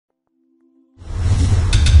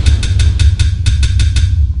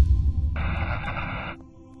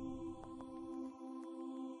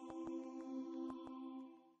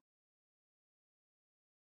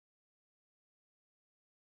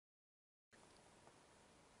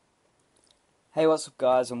Hey, what's up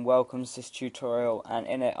guys, and welcome to this tutorial. And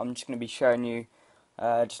in it I'm just going to be showing you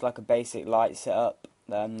just like a basic light setup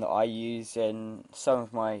that I use in some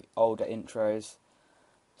of my older intros.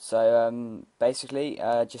 So basically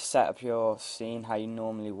just set up your scene how you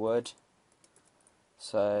normally would.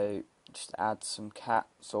 So just add some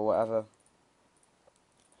cats or whatever.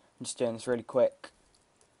 I'm just doing this really quick.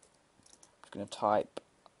 I'm just going to type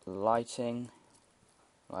lighting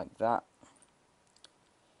like that.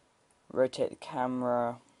 Rotate the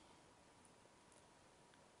camera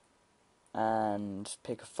and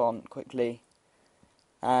pick a font quickly.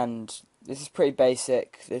 And this is pretty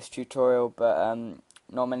basic, this tutorial, but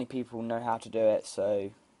not many people know how to do it,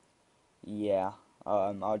 so yeah,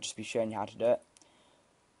 I'll just be showing you how to do it.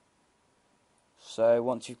 So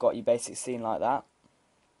once you've got your basic scene like that,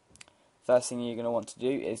 first thing you're going to want to do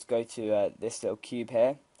is go to this little cube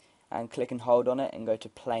here and click and hold on it and go to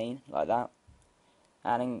plane like that.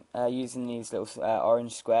 And using these little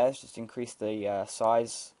orange squares, just increase the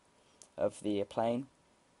size of the plane.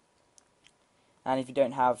 And if you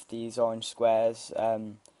don't have these orange squares,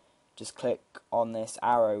 just click on this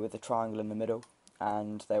arrow with a triangle in the middle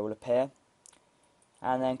and they will appear.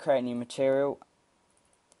 And then create a new material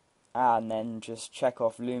and then just check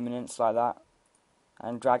off luminance like that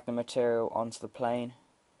and drag the material onto the plane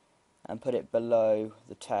and put it below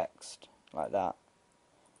the text like that.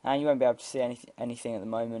 And you won't be able to see anything at the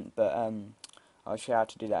moment, but I'll show you how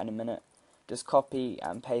to do that in a minute. Just copy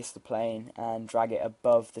and paste the plane and drag it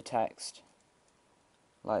above the text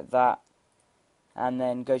like that, and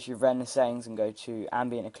then go to your render settings and go to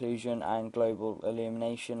ambient occlusion and global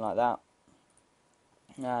illumination like that,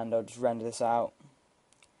 and I'll just render this out.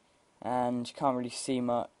 And you can't really see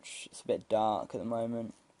much, it's a bit dark at the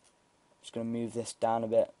moment. Just going to move this down a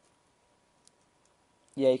bit.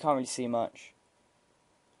 Yeah, you can't really see much,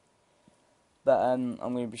 but I'm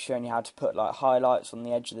going to be showing you how to put like highlights on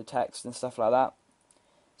the edge of the text and stuff like that.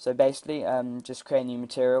 So basically just create a new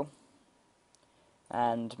material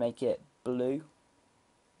and make it blue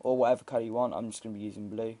or whatever colour you want. I'm just going to be using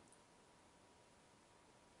blue.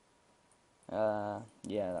 Yeah,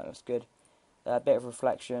 that looks good. A bit of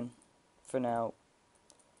reflection for now,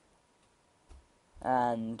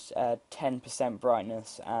 and 10%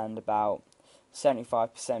 brightness and about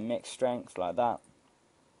 75% mixed strength like that.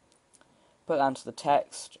 Put that onto the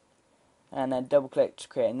text and then double click to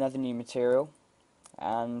create another new material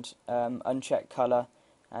and uncheck colour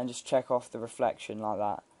and just check off the reflection like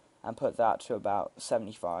that and put that to about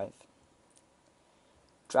 75.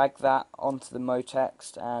 Drag that onto the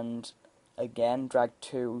motext and again drag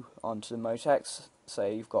two onto the motext, so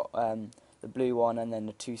you've got the blue one and then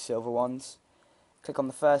the two silver ones. Click on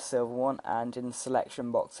the first silver one and in the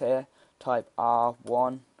selection box here type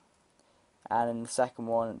R1, and in the second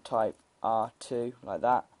one type R2 like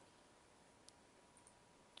that.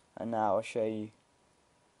 And now I'll show you.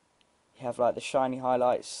 You have like the shiny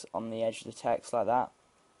highlights on the edge of the text like that.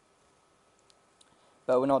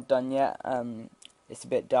 But we're not done yet. It's a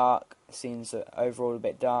bit dark. The scene's overall a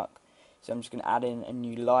bit dark. So I'm just going to add in a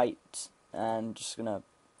new light and just going to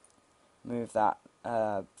move that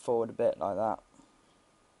forward a bit like that.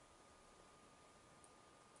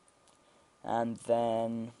 And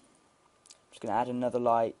then I'm just going to add another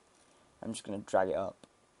light. I'm just going to drag it up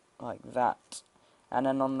like that. And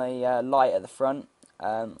then on the light at the front,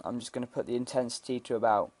 I'm just going to put the intensity to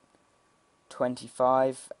about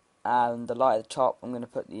 25, and the light at the top I'm going to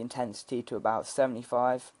put the intensity to about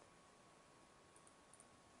 75,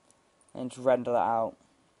 and to render that out.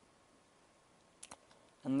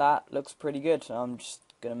 And that looks pretty good. I'm just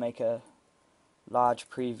going to make a large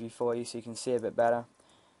preview for you so you can see a bit better.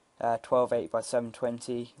 1280 by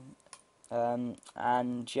 720,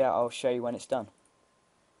 and yeah, I'll show you when it's done.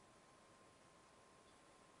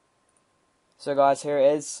 So guys, here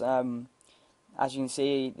it is. As you can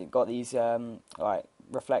see, you've got these like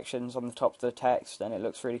reflections on the top of the text, and it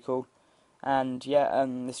looks really cool. And yeah,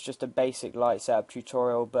 this is just a basic light setup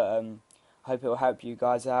tutorial, but I hope it will help you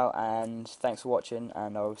guys out. And thanks for watching,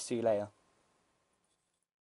 and I'll see you later.